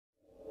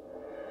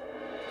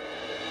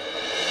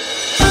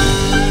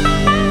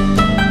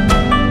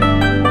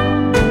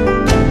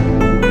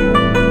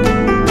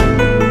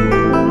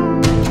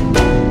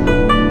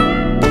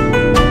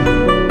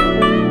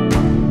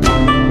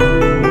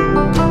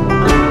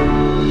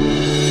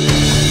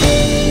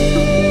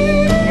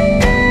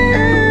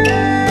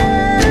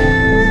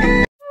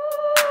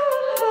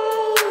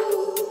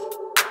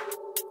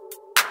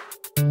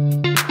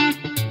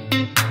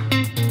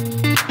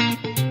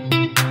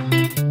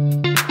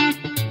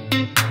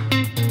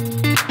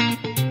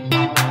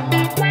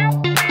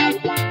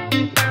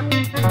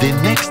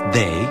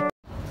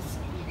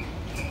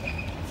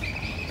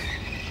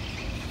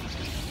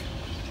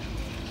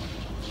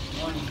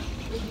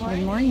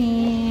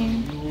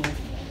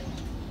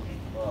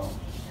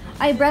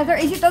Ay, brother,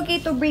 is it okay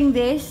to bring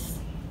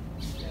this?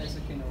 Yeah, it's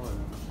okay, no worry.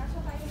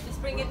 Just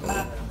bring it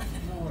back.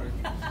 No worry.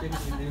 Take it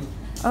with you.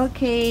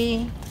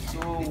 Okay. So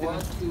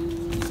what to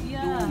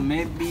do?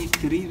 Maybe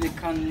 3 we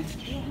can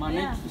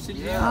manage to sit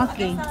here.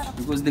 Okay.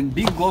 Because the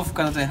big golf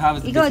cart I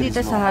have is Ikaw different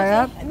dito sa small.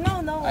 harap.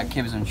 No. I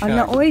keep on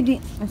Ala, charge. oy, di.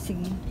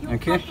 Sige.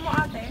 Okay.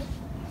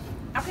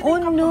 Oh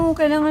no,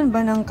 kailangan ba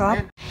ng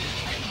cup?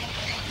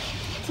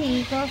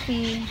 Tea,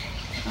 coffee.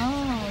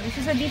 Oh, this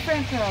is a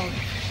different crowd.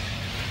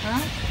 Huh?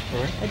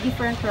 Sorry? A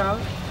different crowd?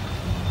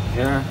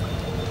 Yeah.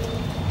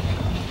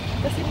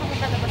 Kasi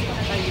makakalabas ko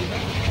na tayo.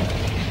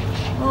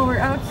 Oh, we're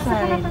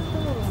outside.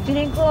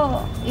 Feeling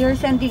ko, you're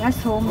sending us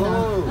home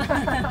now.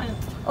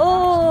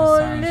 Oh,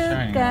 The sun is look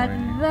shining at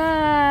already.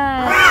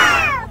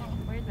 that.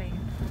 Where are you?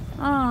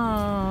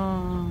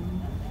 Oh.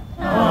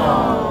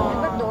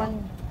 Oh. Ba't doon?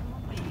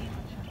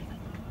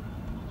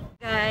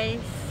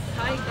 Guys.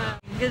 Hi, guys.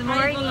 Good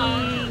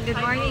morning.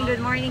 Good morning. Good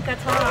morning,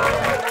 Qatar.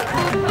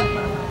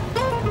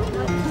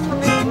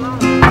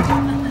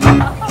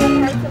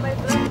 Say hi to my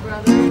vlog,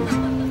 brother.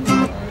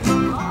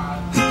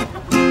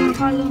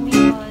 Follow me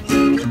on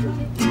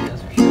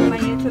my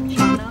YouTube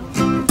channel.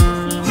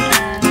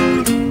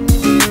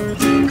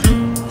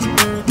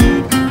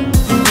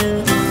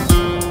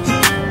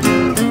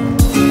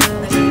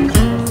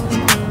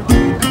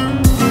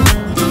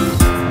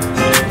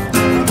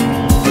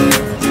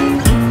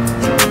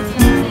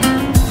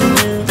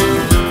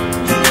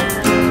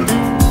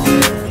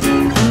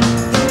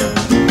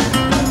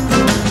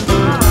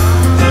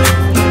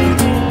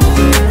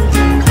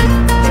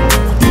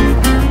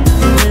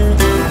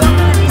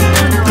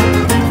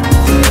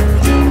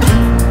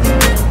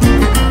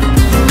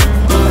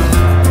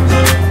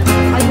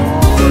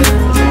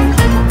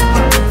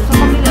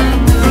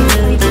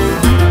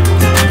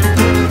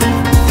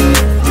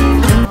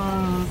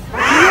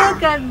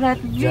 That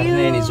view.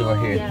 Janine is over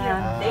here.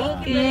 Yeah.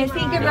 Thank you. Yes,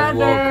 thank you, You're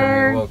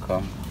brother.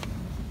 welcome.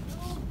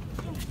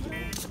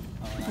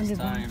 Ano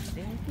ba? Time.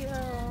 Thank you.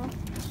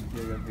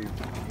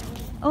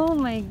 Oh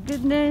my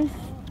goodness.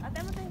 Ate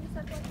mo tayo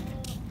sa to.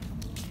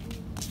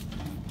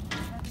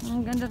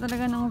 Ang ganda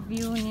talaga ng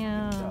view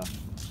niya.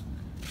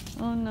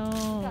 Oh no.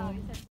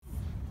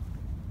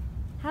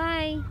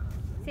 Hi.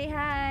 Say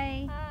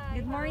hi. Hi.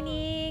 Good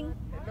morning.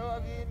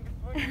 Hello again.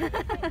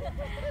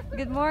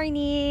 Good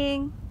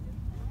morning.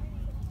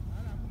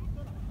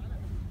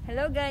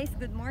 Hello guys,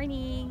 good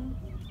morning.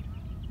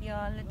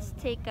 Yeah, let's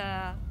take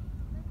a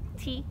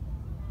tea.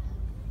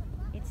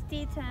 It's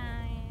tea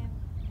time.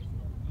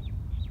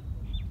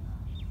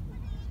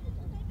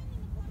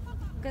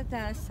 Look at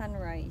the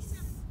sunrise.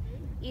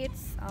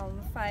 It's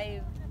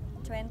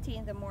 5:20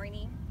 in the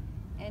morning,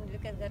 and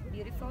look at that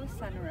beautiful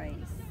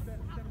sunrise.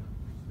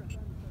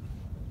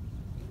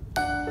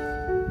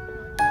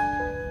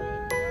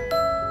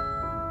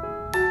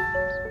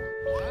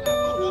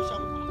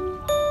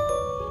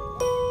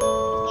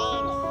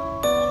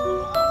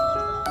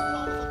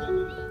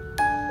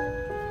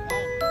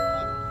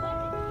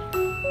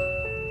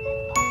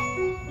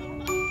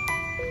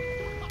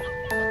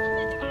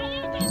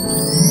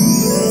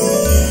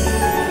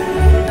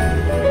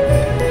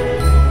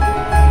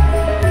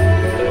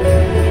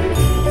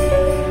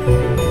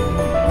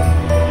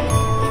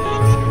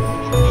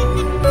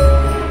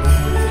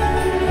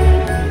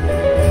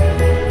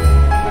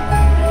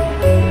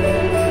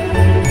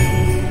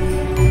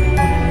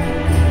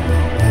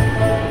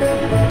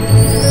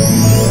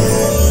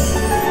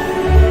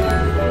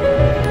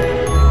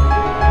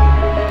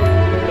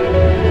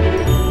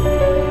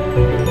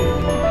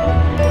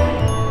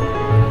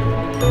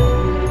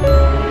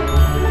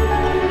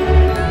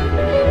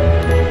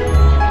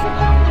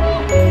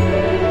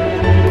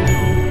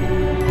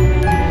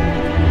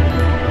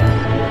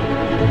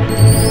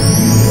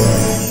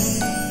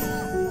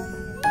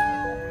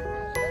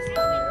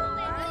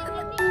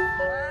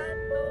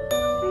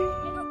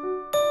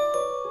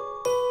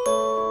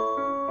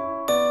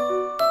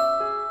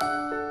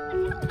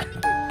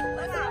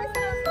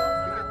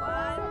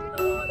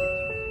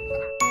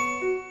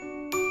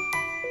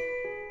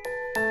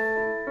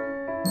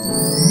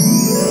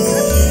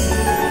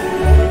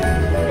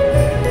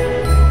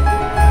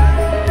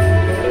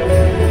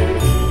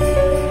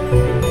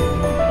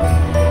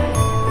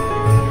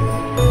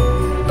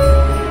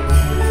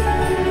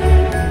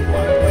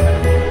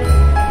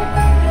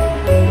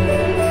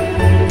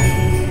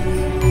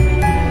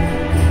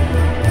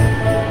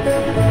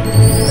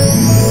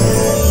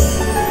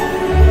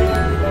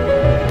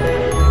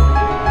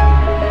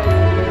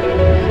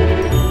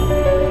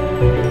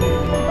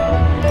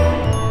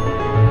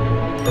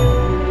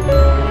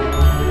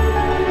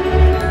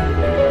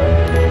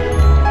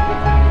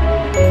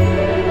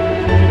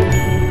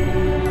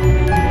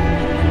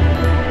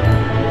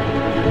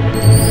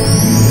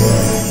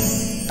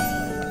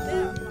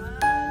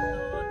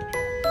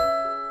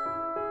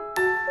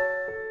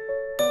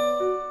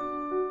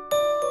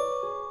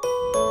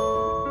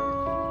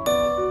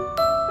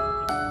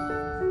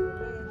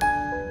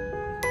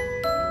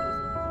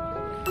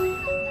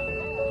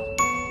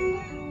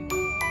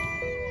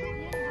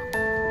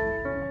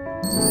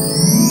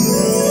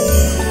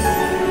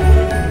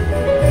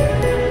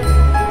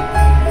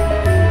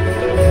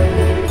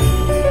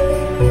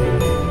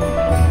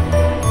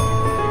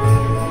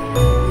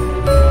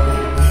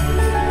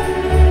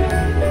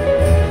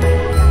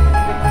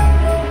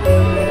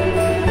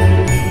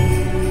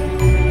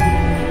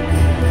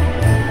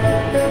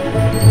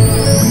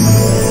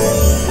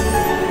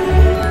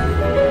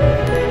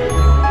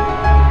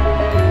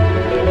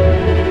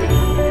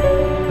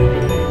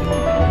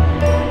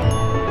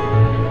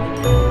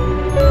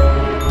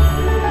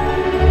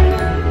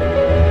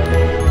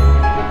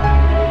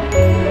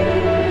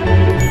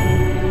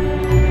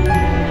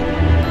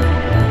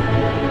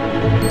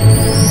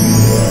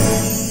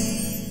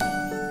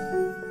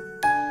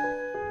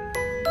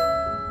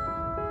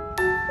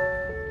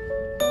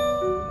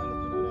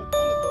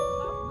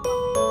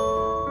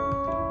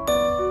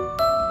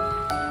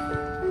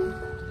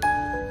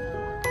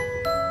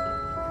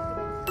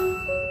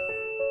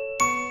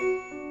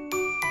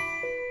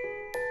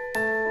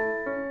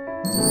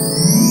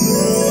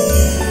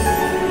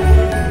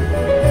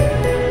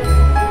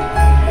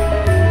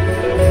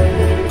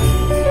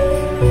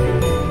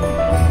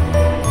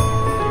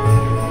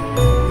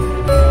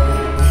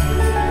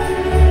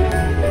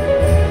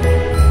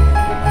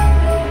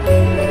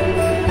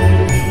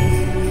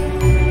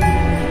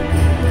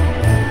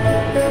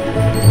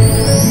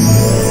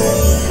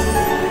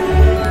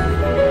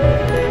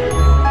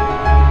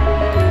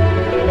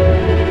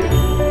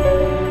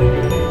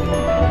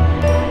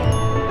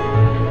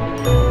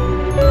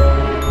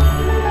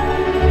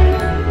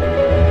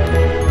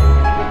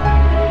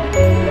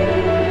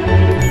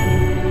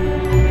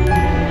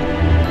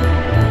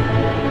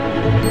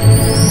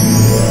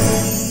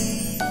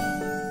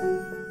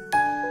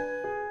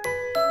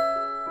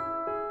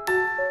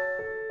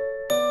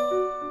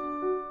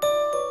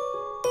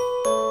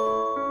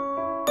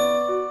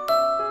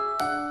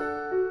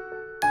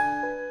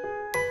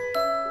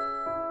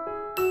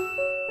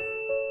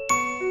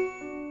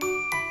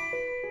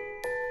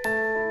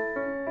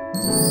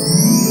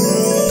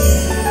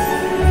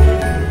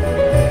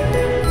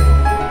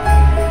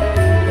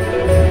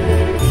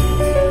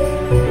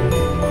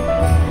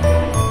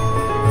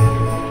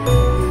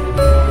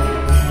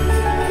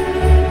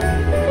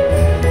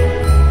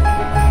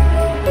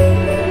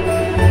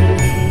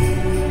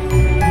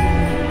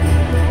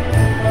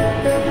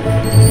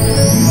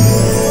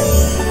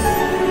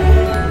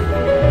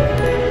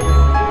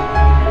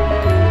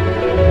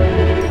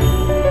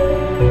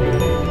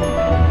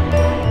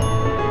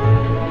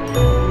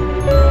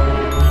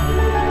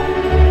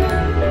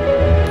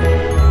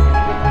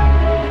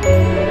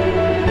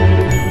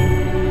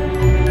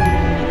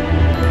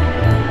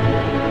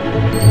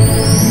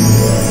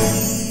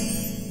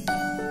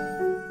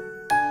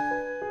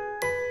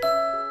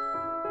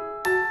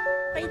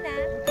 na.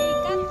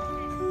 Ikat.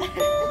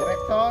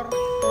 Director.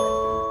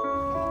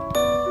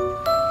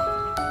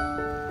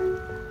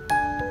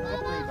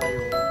 Naka-play ba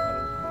yung...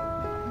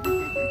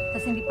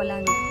 Tapos hindi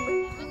pala.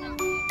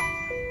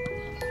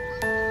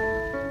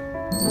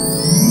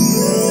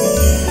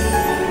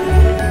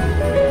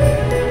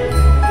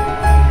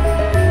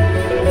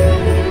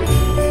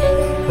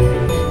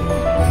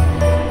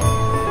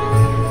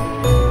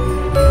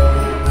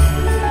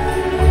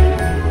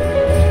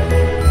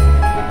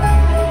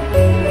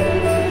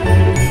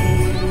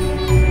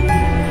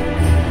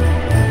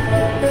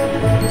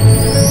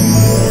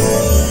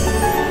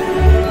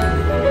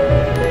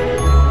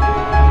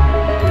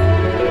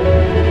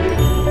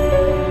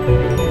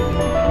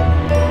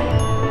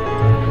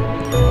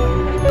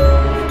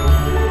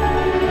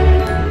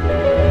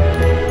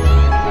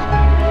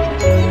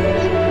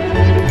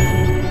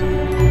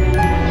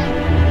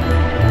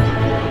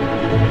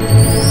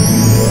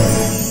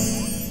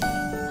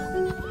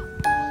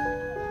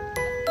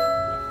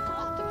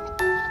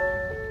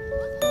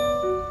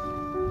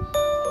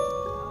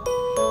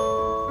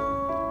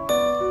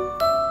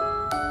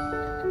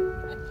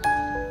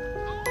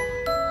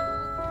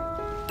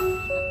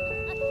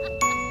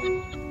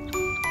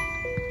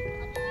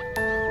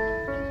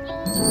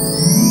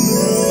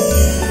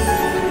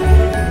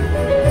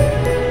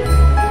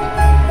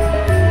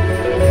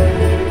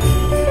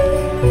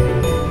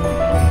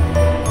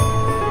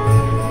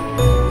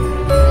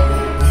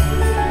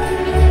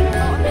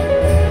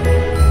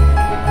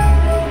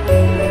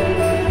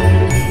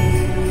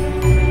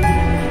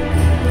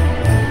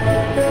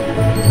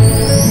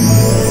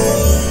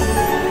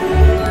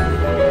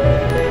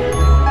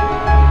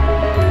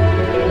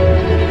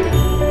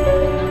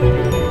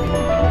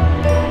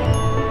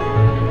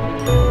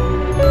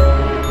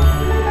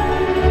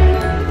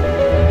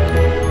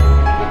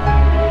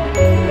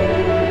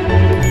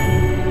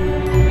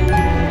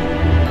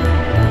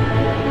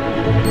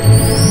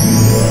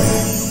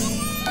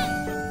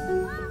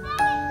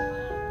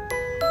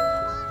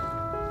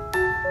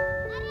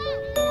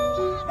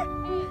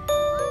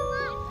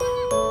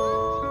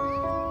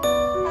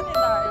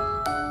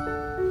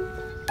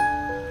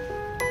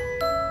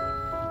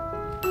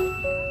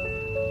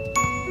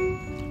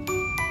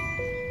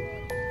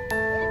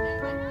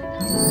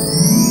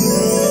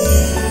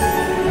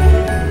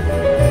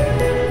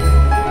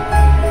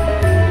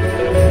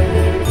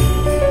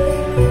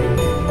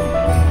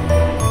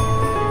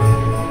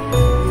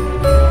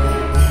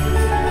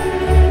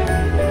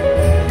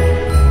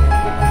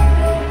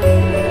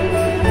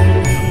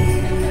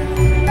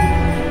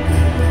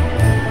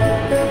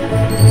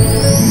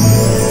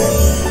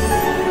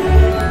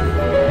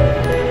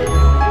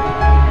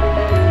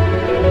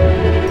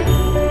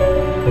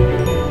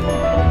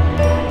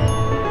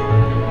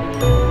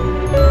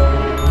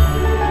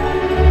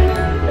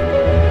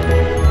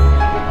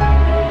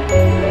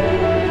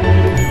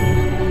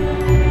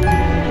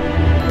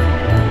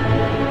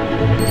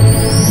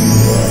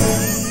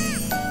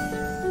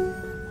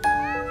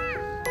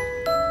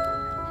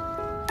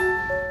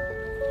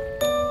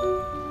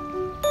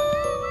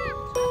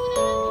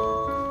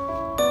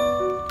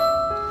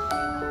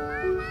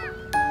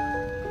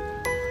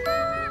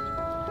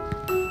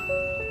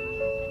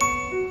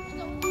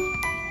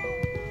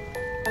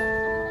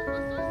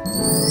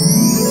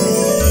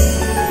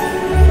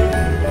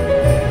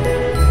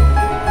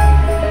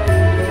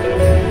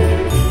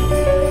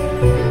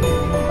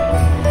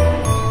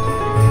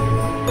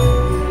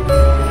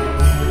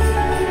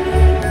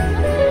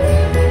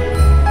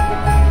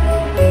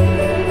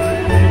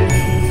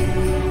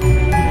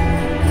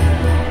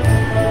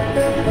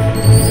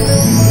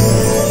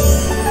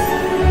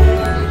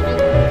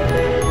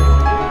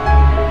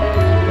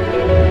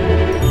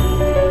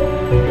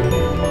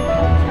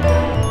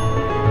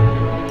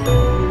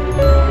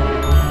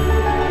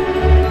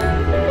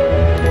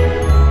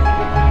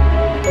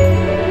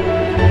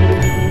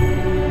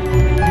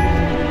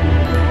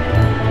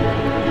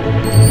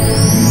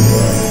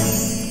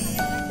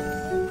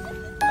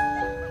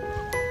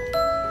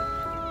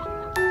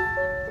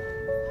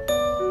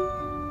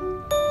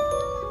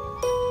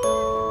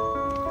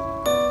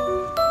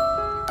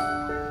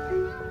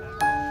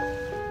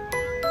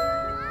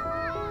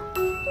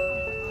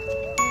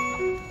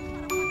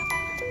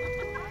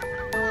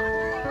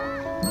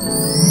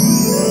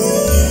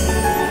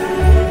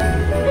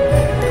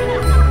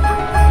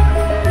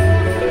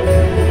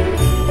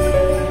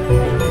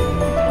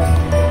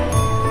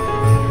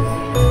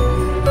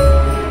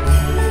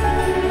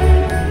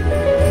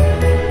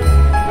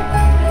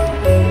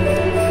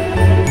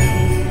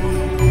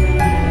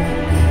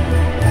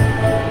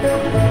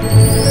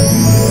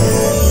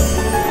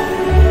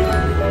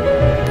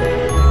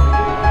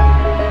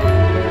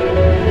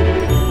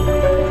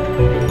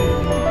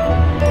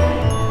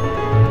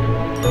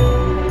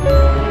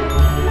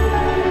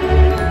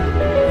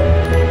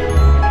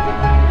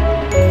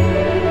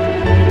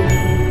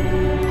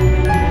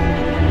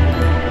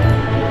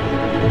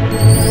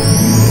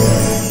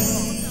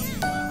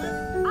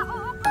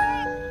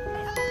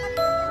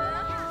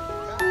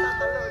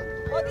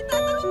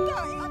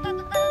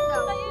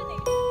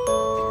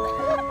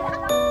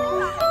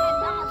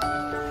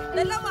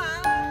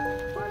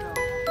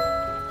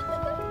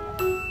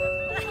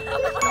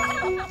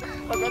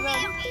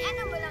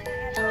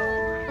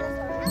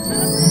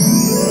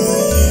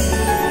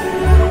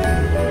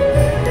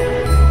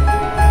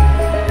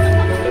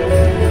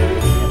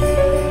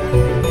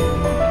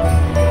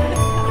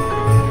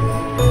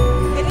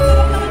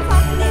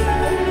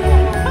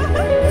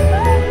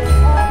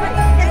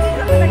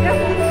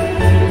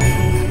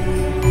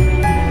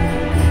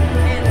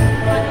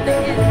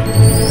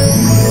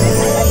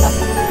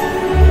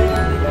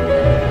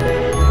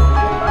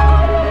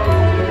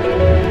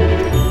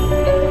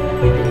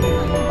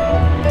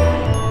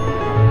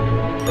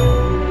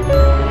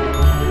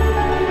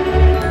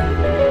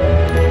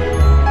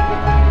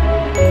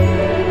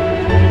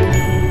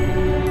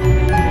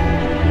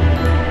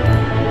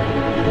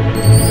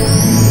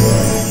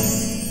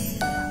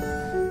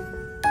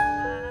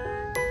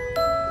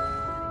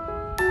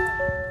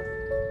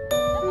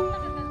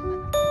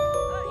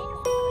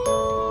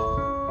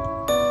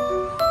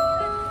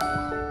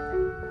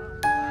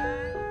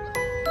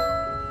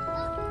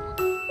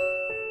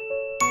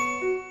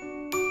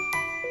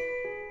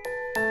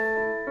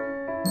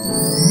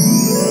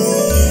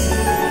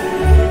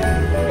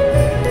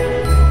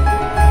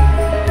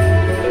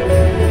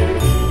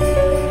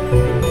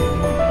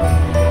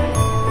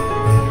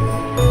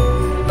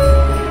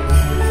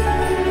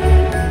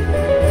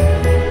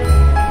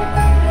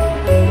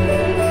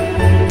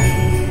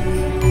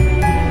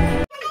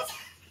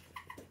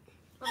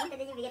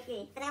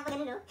 Jeffrey. Talaga pa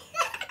ganun, no?